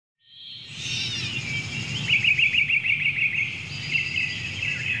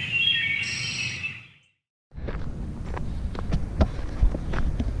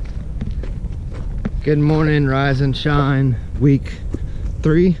Good morning, rise and shine. Week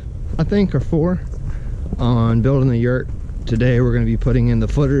 3, I think, or 4 on building the yurt. Today we're going to be putting in the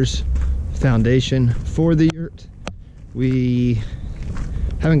footers foundation for the yurt. We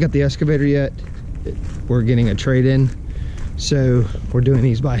haven't got the excavator yet. We're getting a trade-in, so we're doing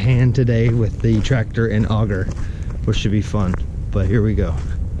these by hand today with the tractor and auger, which should be fun. But here we go.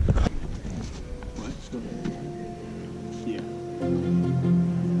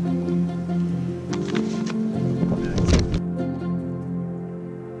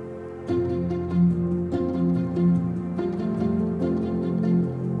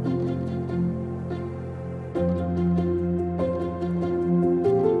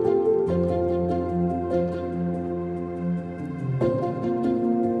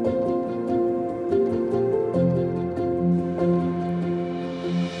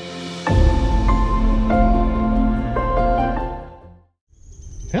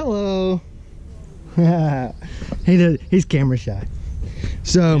 Hello. He's camera shy.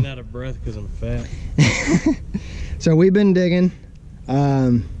 So I'm out of breath because I'm fat. So we've been digging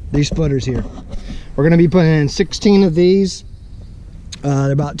these footers here. We're going to be putting in 16 of these.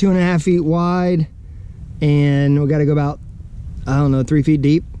 They're about 2.5 feet wide, and we got to go about, I don't know, 3 feet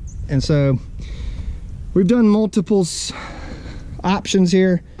deep. And so we've done multiple options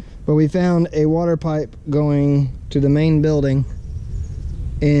here, but we found a water pipe going to the main building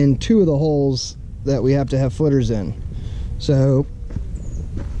in 2 of the holes that we have to have footers in. So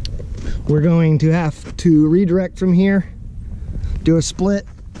we're going to have to redirect from here, do a split,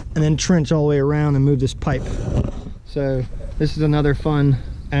 and then trench all the way around and move this pipe. So this is another fun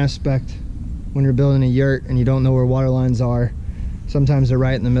aspect when you're building a yurt and you don't know where water lines are. Sometimes they're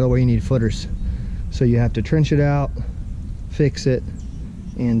right in the middle where you need footers. So you have to trench it out, fix it,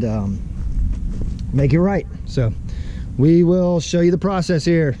 and make it right. So we will show you the process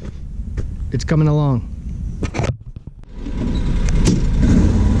here. It's coming along.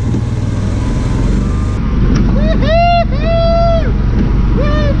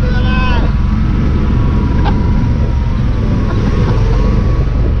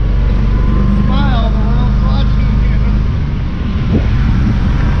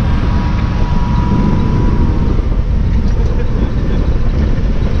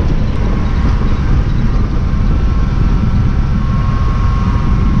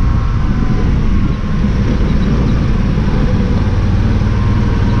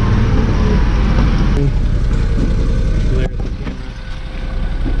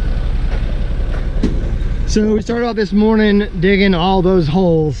 So we started off this morning digging all those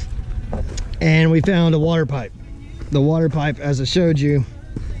holes, and we found a water pipe. The water pipe, as I showed you,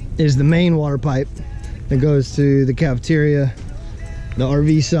 is the main water pipe that goes to the cafeteria, the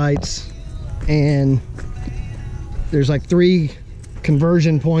RV sites, and there's like 3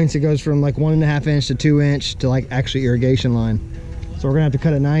 conversion points. It goes from like 1.5 inch to 2 inch to like actually irrigation line. So we're gonna have to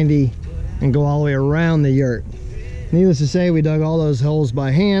cut a 90 and go all the way around the yurt. Needless to say, we dug all those holes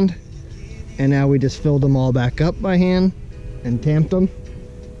by hand, and now we just filled them all back up by hand and tamped them,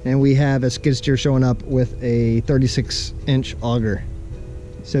 and we have a skid steer showing up with a 36-inch auger.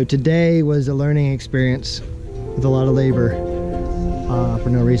 So today was a learning experience with a lot of labor for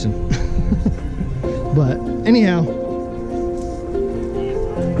no reason. But anyhow,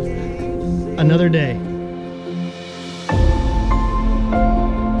 another day.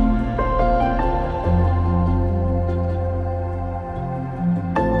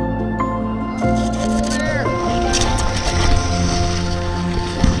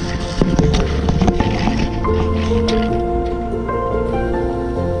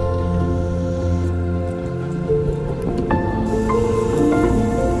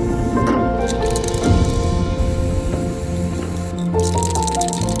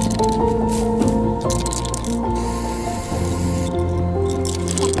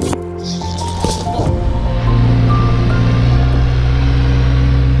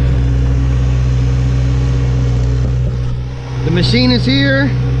 The machine is here,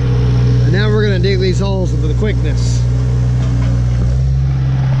 and now we're going to dig these holes with the quickness.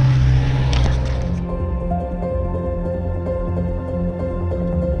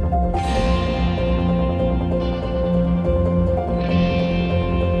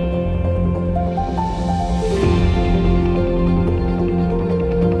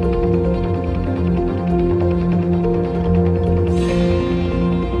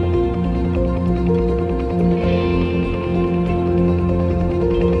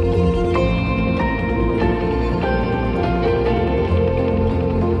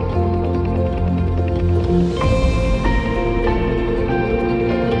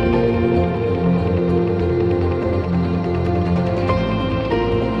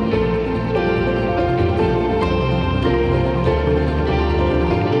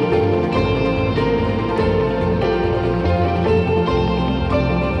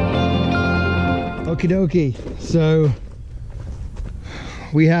 Okie dokie. So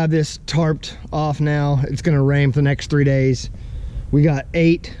we have this tarped off now. It's gonna rain for the next 3 days. We got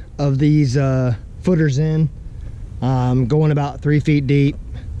 8 of these footers in, going about 3 feet deep,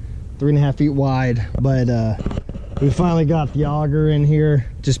 3.5 feet wide. But we finally got the auger in here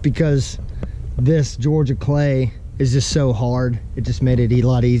just because this Georgia clay is just so hard. It just made it a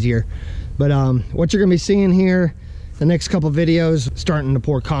lot easier. But what you're gonna be seeing here, the next couple videos, starting to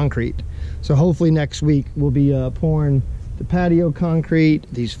pour concrete. So hopefully next week we'll be pouring the patio concrete,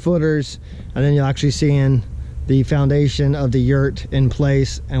 these footers, and then you'll actually seeing the foundation of the yurt in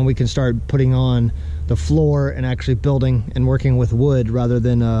place, and we can start putting on the floor and actually building and working with wood rather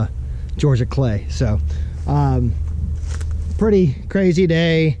than Georgia clay. So pretty crazy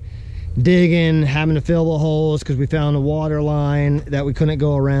day, digging, having to fill the holes because we found a water line that we couldn't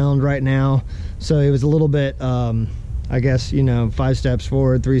go around right now. So it was a little bit I guess, you know, 5 steps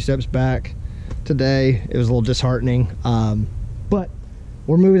forward, 3 steps back today. It was a little disheartening, but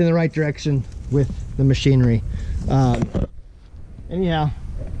we're moving in the right direction with the machinery. Anyhow,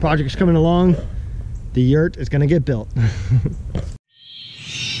 project's coming along. The yurt is gonna get built.